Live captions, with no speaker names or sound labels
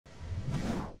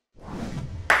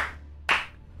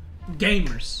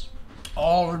Gamers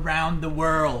all around the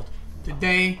world.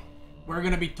 Today we're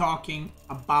gonna be talking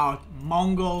about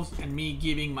Mongols and me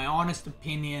giving my honest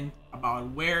opinion about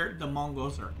where the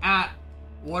Mongols are at,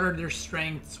 what are their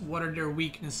strengths, what are their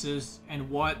weaknesses, and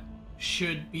what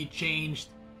should be changed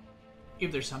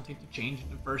if there's something to change in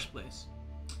the first place.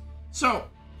 So,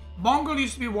 Mongol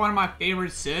used to be one of my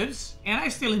favorite civs, and I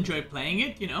still enjoy playing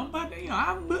it, but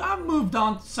I've moved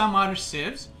on to some other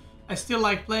civs. I still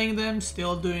like playing them,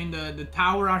 still doing the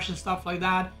tower rush and stuff like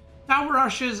that. Tower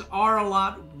rushes are a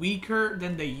lot weaker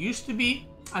than they used to be.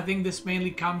 I think this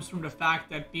mainly comes from the fact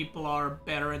that people are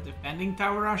better at defending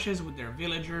tower rushes with their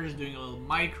villagers, doing a little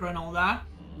micro and all that.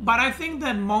 But I think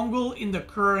that Mongol in the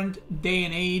current day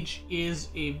and age is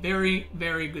a very,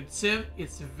 very good civ.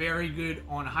 It's very good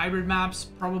on hybrid maps,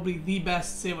 probably the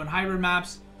best civ on hybrid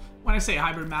maps. When I say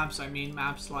hybrid maps, I mean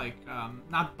maps like,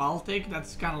 not Baltic,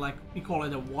 that's kind of like, we call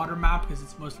it a water map because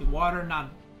it's mostly water, not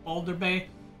Boulder Bay.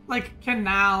 Like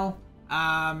Canal,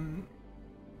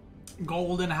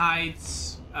 Golden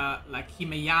Heights, like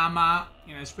Himeyama,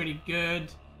 it's pretty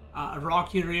good.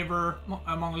 Rocky River,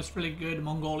 Mongol is really good.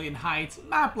 Mongolian Heights,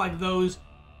 map like those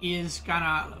is kind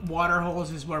of,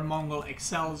 Waterholes is where Mongol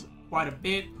excels quite a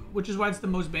bit, which is why it's the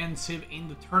most banned civ in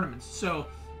the tournaments. So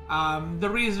the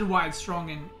reason why it's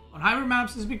strong on hybrid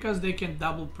maps is because they can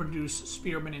double produce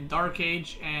Spearmen in Dark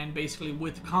Age, and basically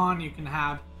with Khan you can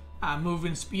have move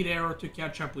and speed arrow to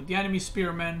catch up with the enemy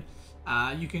Spearmen.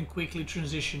 You can quickly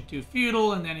transition to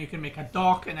Feudal, and then you can make a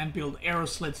dock and then build arrow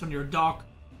slits on your dock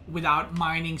without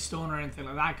mining stone or anything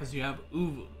like that because you have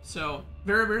Uvu. So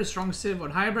very, very strong civ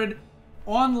on hybrid.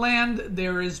 On land,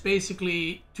 there is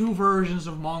basically two versions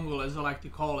of Mongol, as I like to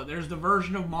call it. There's the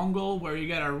version of Mongol where you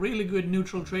get a really good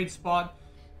neutral trade spot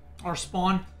or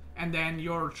spawn, and then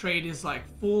your trade is like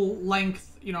full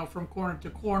length, from corner to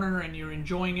corner, and you're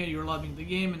enjoying it, you're loving the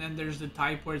game. And then there's the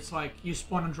type where it's like you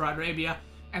spawn in Dry Arabia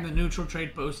and the neutral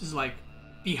trade post is like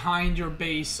behind your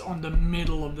base on the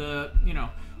middle of the,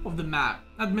 of the map.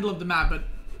 Not middle of the map, but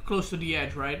close to the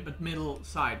edge, right? But middle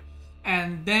side.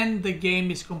 And then the game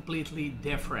is completely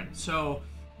different. So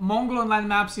Mongol on land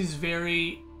maps is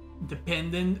very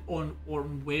dependent on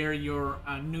where your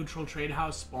neutral trade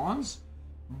house spawns.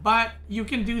 But you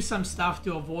can do some stuff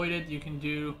to avoid it. You can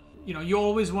do, you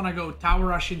always want to go tower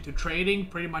rush into trading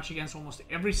pretty much against almost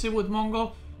every civ with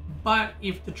Mongol. But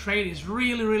if the trade is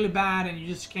really, really bad and you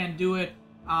just can't do it,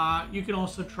 you can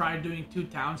also try doing 2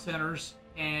 town centers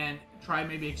and try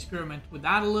maybe experiment with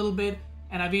that a little bit.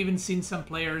 And I've even seen some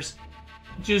players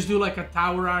just do like a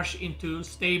tower rush into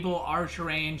stable archer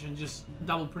range and just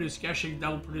double produce Keshik,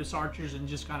 double produce archers, and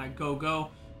just kind of go.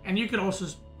 And you could also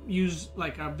use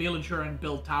like a villager and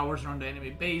build towers around the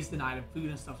enemy base, deny them food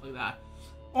and stuff like that.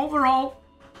 Overall,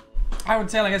 I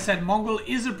would say, like I said, Mongol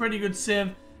is a pretty good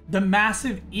civ. The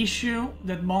massive issue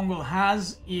that Mongol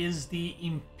has is the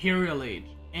Imperial Age.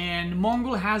 And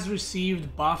Mongol has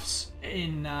received buffs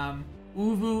in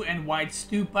Uvu and White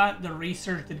Stupa, the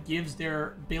research that gives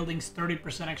their buildings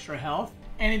 30% extra health.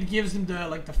 And it gives them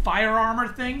the fire armor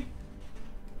thing.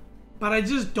 But I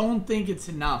just don't think it's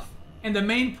enough. And the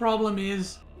main problem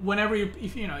is, whenever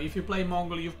if you play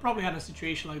Mongol, you've probably had a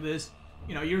situation like this.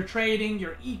 You're trading,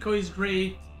 your eco is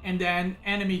great, and then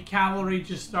enemy cavalry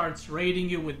just starts raiding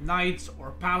you with knights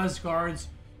or palace guards,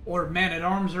 or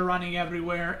men-at-arms are running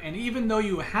everywhere. And even though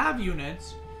you have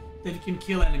units that can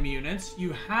kill enemy units,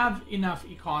 you have enough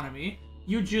economy,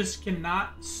 you just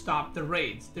cannot stop the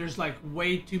raids. There's like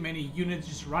way too many units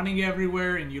just running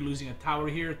everywhere, and you're losing a tower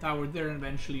here, a tower there, and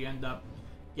eventually you end up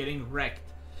getting wrecked.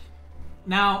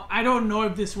 Now, I don't know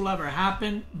if this will ever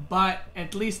happen, but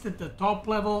at least at the top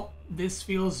level, this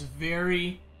feels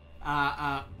very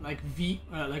like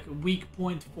a weak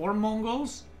point for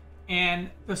Mongols. And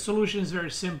the solution is very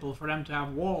simple: for them to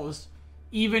have walls.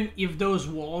 Even if those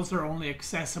walls are only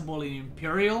accessible in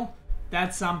Imperial,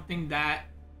 that's something that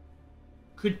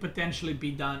could potentially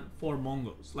be done for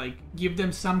Mongols. Like, give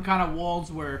them some kind of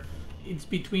walls where it's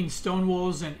between stone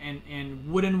walls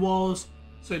and wooden walls.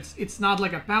 So it's not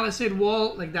like a palisade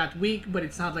wall, like that weak, but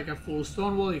it's not like a full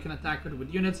stone wall. You can attack it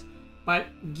with units, but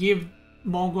give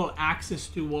Mongol access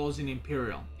to walls in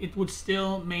Imperial. It would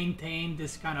still maintain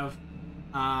this kind of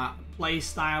play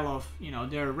style of,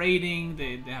 they're raiding,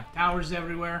 they have towers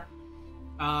everywhere,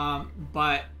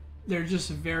 but they're just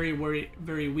very, very,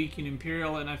 very weak in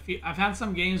Imperial. And I've had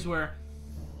some games where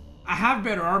I have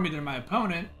better army than my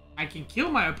opponent, I can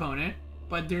kill my opponent,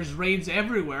 but there's raids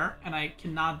everywhere and I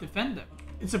cannot defend them.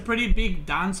 It's a pretty big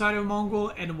downside of Mongol,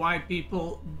 and why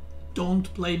people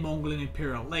don't play Mongol in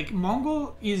Imperial. Like,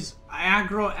 Mongol is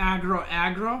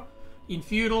aggro in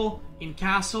Feudal, in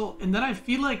Castle, and then I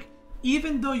feel like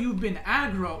even though you've been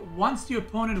aggro, once the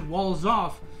opponent walls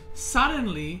off,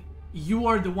 suddenly you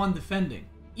are the one defending.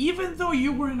 Even though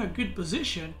you were in a good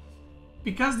position,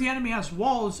 because the enemy has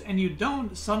walls and you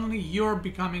don't, suddenly you're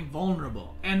becoming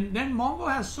vulnerable. And then Mongol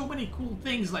has so many cool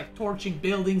things like torching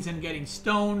buildings and getting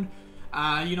stone.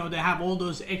 You know, they have all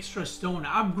those extra stone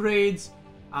upgrades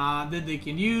that they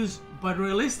can use. But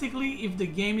realistically, if the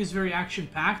game is very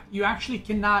action-packed, you actually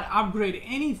cannot upgrade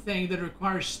anything that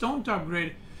requires stone to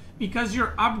upgrade, because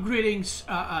you're upgrading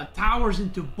towers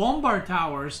into bombard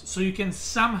towers, so you can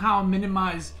somehow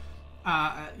minimize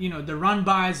you know, the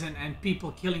run-bys and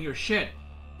people killing your shit.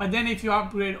 But then if you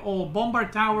upgrade all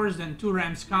bombard towers, then 2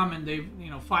 rams come and they,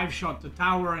 you know, 5-shot the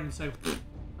tower, and it's like,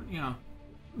 you know,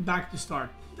 back to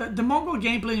start. The Mongol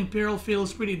gameplay in Imperial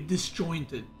feels pretty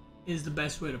disjointed, is the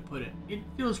best way to put it. It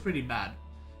feels pretty bad.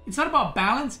 It's not about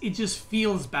balance, it just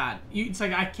feels bad. It's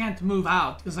like I can't move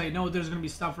out because I know there's going to be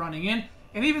stuff running in.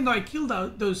 And even though I killed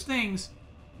out those things,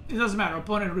 it doesn't matter.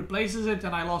 Opponent replaces it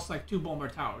and I lost like 2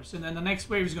 bombard towers. And then the next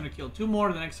wave is going to kill 2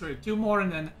 more, the next wave 2 more,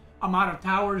 and then I'm out of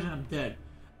towers and I'm dead.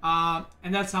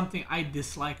 And that's something I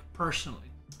dislike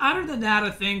personally. Other than that,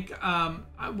 I think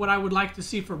what I would like to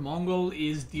see for Mongol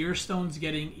is Deerstones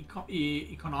getting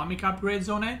economic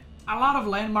upgrades on it. A lot of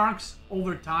landmarks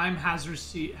over time have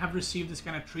received this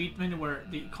kind of treatment where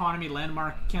the economy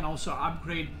landmark can also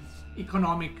upgrade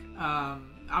economic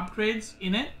upgrades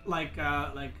in it, like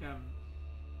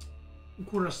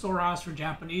Kurastoras for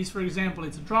Japanese, for example.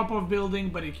 It's a drop-off building,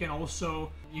 but you can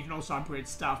also upgrade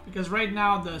stuff, because right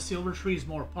now the silver tree is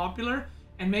more popular,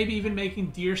 and maybe even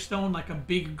making Deerstone like a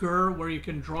big gur where you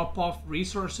can drop off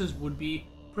resources would be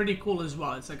pretty cool as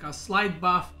well. It's like a slight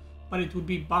buff, but it would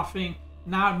be buffing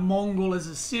not Mongol as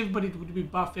a civ, but it would be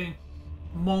buffing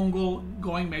Mongol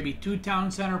going maybe 2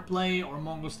 town center play, or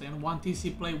Mongol staying 1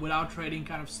 TC play without trading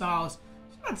kind of styles.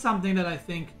 So that's something that I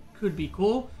think could be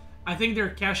cool. I think their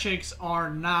Kesheks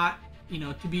are not, you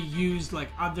know, to be used like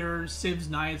other Civs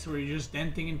Knights where you're just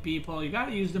denting in people. You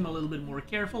gotta use them a little bit more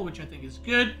careful, which I think is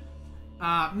good.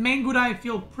 Mangudai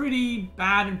feel pretty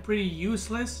bad and pretty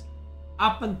useless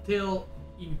up until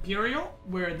Imperial,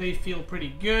 where they feel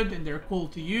pretty good and they're cool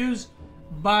to use.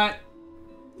 But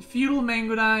Feudal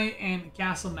Mangudai and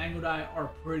Castle Mangudai are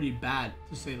pretty bad,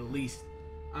 to say the least.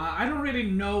 I don't really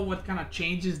know what kind of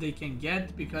changes they can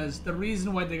get, because the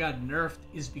reason why they got nerfed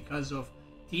is because of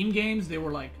team games. They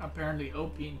were like apparently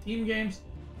OP in team games.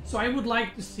 So I would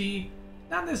like to see,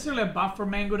 not necessarily a buff for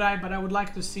Mangudai, but I would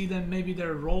like to see them, maybe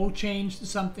their role change to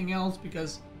something else,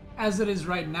 because as it is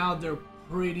right now, they're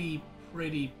pretty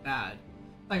bad.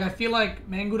 Like, I feel like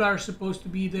Mangudai are supposed to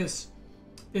be this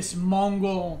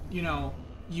Mongol, you know,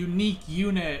 unique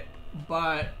unit,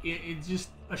 but it's just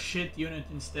a shit unit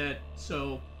instead.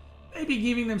 So maybe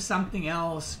giving them something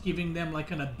else, giving them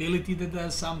like an ability that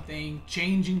does something,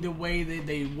 changing the way that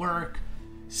they work,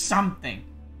 something.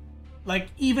 Like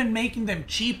even making them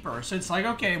cheaper. So it's like,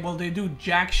 okay, well, they do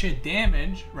jack shit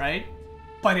damage, right?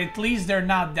 But at least they're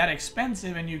not that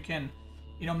expensive, and you can,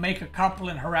 you know, make a couple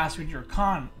and harass with your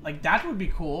Khan. Like, that would be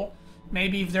cool.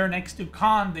 Maybe if they're next to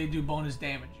Khan, they do bonus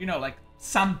damage. You know, like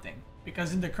something.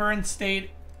 Because in the current state,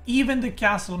 even the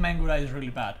Castle Mangudai is really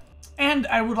bad. And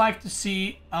I would like to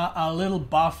see a little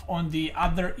buff on the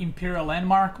other Imperial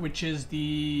landmark, which is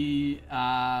the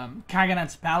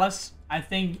Khaganat's Palace. I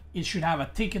think it should have a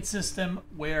ticket system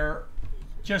where,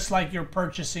 just like you're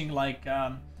purchasing like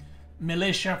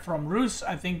militia from Rus,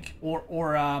 I think,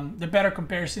 or the better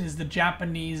comparison is the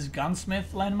Japanese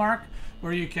gunsmith landmark,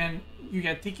 where you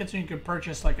get tickets and you can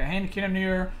purchase like a hand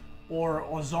cannoneer or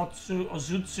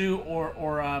Ozutsu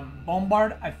or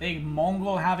Bombard. I think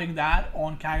Mongol having that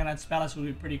on Khaganat's Palace would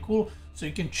be pretty cool, so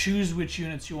you can choose which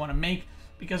units you want to make,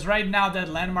 because right now that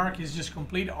landmark is just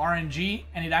complete RNG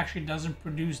and it actually doesn't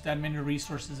produce that many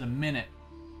resources a minute.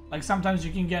 Like sometimes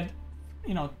you can get,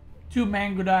 you know, 2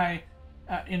 Mangudai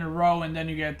in a row, and then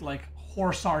you get like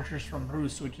horse archers from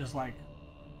Rus, which is like,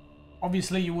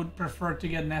 obviously you would prefer to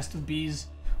get Nest of Bees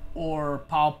or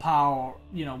Pow Pow,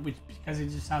 you know, because it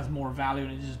just has more value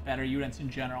and it's just better units in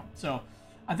general. So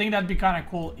I think that'd be kind of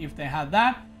cool if they had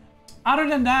that. Other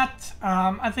than that,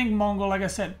 I think Mongol, like I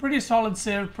said, pretty solid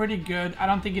civ, pretty good. I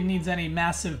don't think it needs any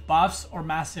massive buffs or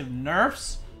massive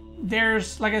nerfs.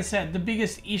 There's, like I said, the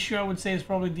biggest issue I would say is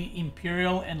probably the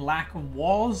Imperial and lack of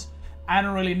walls. I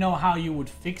don't really know how you would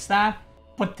fix that.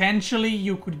 Potentially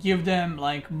you could give them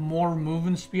like more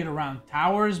movement speed around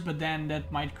towers, but then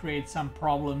that might create some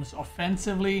problems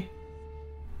offensively.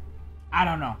 I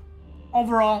don't know.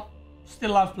 Overall,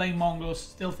 still love playing Mongols,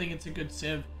 still think it's a good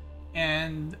civ,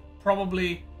 and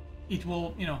probably it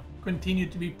will, you know, continue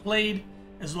to be played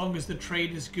as long as the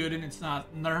trade is good and it's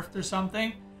not nerfed or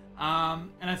something. And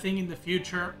I think in the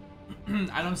future,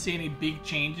 I don't see any big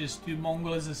changes to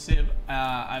Mongol as a civ.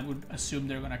 I would assume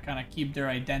they're gonna kind of keep their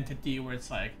identity, where it's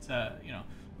like it's a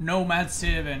nomad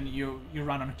civ, and you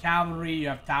run on cavalry. You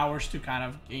have towers to kind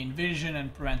of gain vision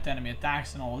and prevent enemy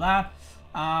attacks and all that.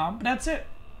 But that's it.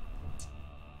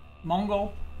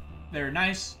 Mongol, they're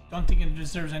nice. Don't think it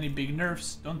deserves any big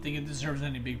nerfs. Don't think it deserves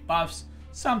any big buffs.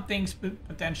 Some things,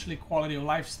 potentially quality of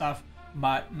life stuff,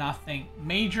 but nothing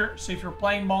major. So if you're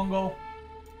playing Mongol,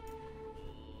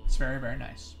 it's very, very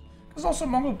nice. Because also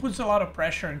Mongol puts a lot of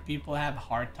pressure and people have a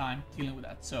hard time dealing with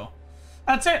that. So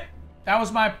that's it. That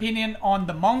was my opinion on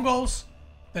the Mongols.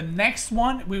 The next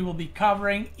one we will be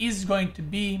covering is going to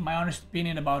be my honest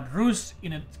opinion about Rus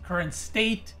in its current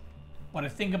state, what I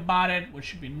think about it, what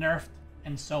should be nerfed,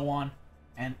 and so on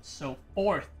and so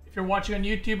forth. If you're watching on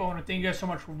YouTube, I want to thank you guys so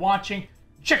much for watching.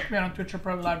 Check me out on Twitch. I'm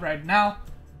probably live right now.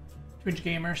 Twitch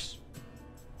gamers,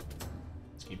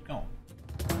 let's keep going.